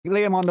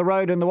Liam, on the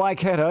road in the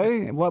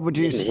Waikato, what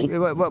do you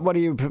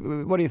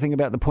think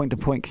about the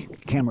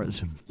point-to-point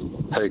cameras?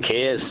 Who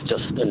cares?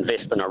 Just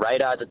invest in a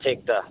radar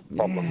detector.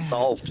 Problem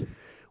solved.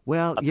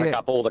 Well, I pick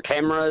up all the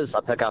cameras.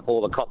 I pick up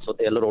all the cops with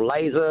their little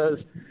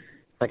lasers.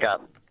 Pick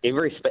up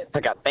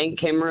bank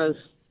cameras.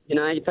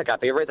 You pick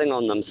up everything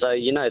on them, so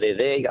they're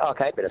there. You go,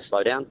 okay, better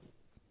slow down.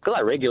 Because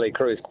I regularly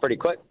cruise pretty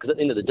quick. Because at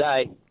the end of the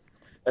day,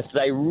 if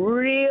they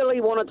really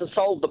wanted to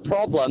solve the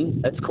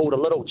problem, it's called a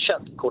little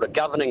chip, called a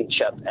governing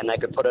chip, and they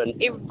could put it in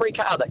every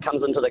car that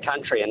comes into the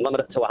country and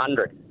limit it to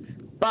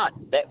 100. But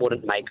that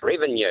wouldn't make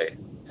revenue.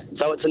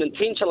 So it's an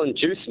intentional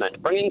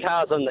inducement. Bringing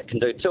cars in that can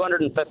do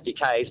 250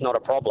 Ks, not a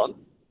problem,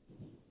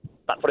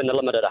 but putting the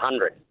limit at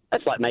 100.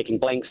 That's like making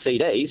blank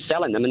CDs,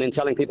 selling them, and then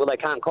telling people they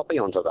can't copy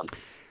onto them.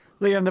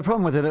 Liam, the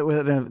problem with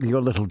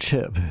your little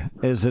chip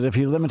is that if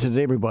you limited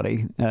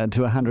everybody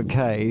to 100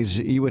 Ks,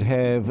 you would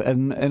have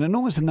an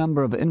enormous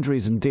number of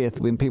injuries and death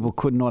when people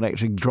could not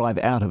actually drive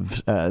out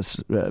of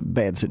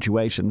bad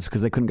situations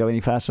because they couldn't go any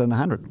faster than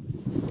 100.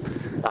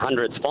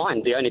 100's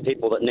fine. The only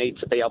people that need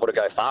to be able to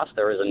go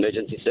faster is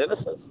emergency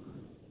services.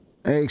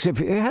 Except,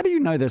 how do you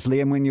know this,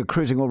 Liam, when you're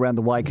cruising all around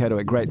the Waikato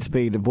at great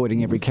speed,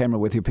 avoiding every camera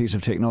with your piece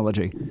of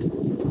technology?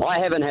 I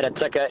haven't had a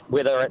ticket,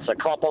 whether it's a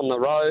cop on the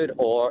road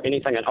or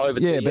anything in over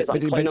 2 years.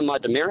 I'm cleaning my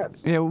demerits.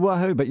 Yeah,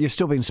 wahoo, but you've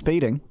still been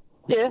speeding.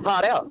 Yeah,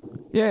 hard out.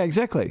 Yeah,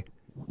 exactly.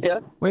 Yeah,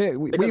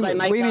 because they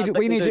make cars that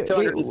can do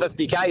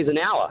 250 Ks an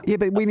hour. Yeah,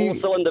 but we need a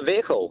four-cylinder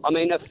vehicle. I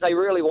mean, if they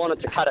really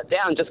wanted to cut it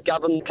down, just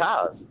govern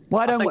cars.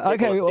 Why don't?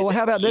 Well,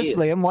 how about this,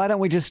 Liam? Why don't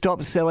we just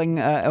stop selling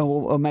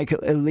or make it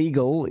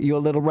illegal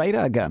your little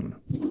radar gun?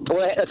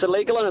 Well, it's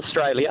illegal in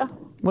Australia.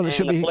 Well, it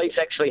should be. The police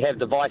actually have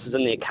devices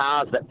in their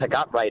cars that pick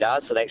up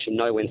radars, so they actually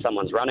know when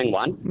someone's running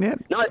one.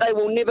 Yep. No, they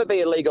will never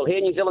be illegal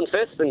here. New Zealand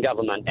first in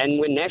government, and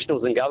when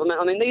National's in government,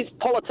 I mean, these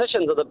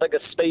politicians are the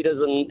biggest speeders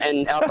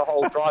and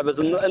alcohol drivers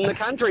in the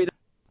country.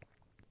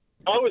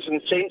 I was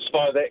incensed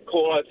by that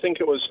call. I think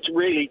it was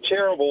really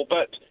terrible.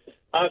 But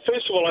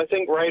first of all, I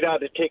think radar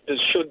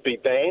detectors should be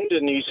banned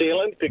in New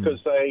Zealand because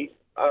they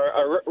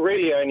are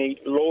really only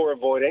law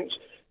avoidance.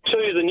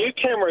 Two, the new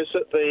cameras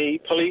that the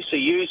police are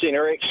using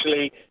are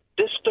actually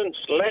distance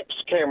lapse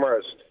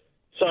cameras.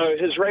 So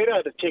his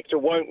radar detector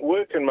won't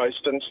work in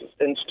most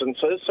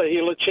instances, so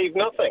he'll achieve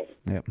nothing.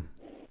 Yep.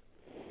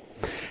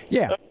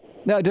 Yeah.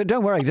 No,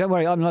 don't worry.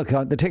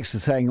 The text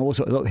is saying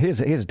also, look, here's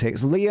a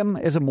text.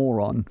 Liam is a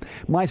moron.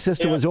 My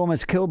sister was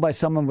almost killed by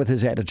someone with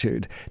his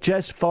attitude.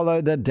 Just follow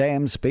the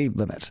damn speed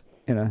limit,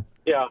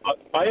 Yeah,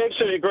 I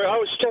absolutely agree. I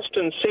was just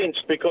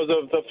incensed because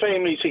of the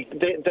families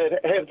that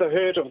have the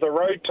hurt of the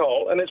road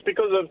toll, and it's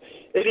because of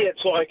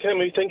idiots like him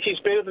who think he's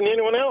better than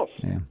anyone else.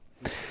 Yeah.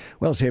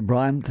 Well said,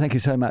 Brian. Thank you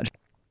so much.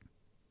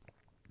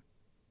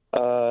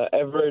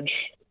 Average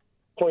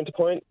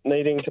point-to-point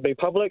needing to be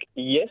public,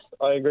 yes,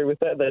 I agree with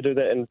that. They do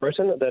that in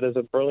Britain. That is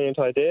a brilliant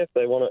idea if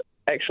they want it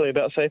actually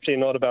about safety,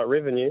 not about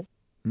revenue.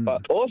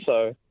 But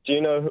also, do you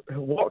know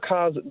what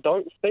cars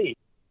don't speed?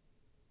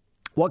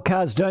 What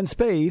cars don't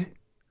speed?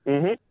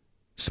 Mm-hmm.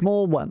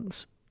 Small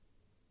ones.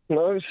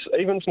 No,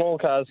 even small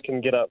cars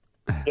can get up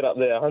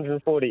there,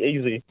 140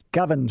 easy.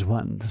 Governed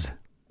ones.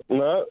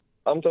 No,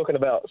 I'm talking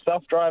about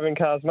self-driving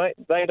cars, mate.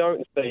 They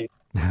don't speed.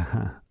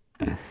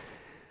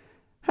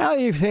 How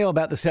do you feel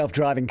about the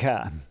self-driving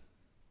car?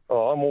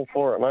 Oh, I'm all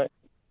for it, mate.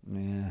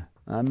 Yeah,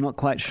 I'm not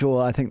quite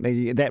sure. I think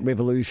that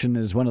revolution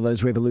is one of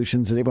those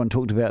revolutions that everyone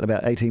talked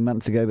about 18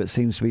 months ago, but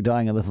seems to be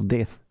dying a little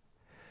death.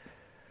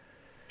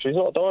 She's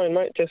not dying,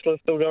 mate. Tesla's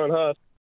still going hard.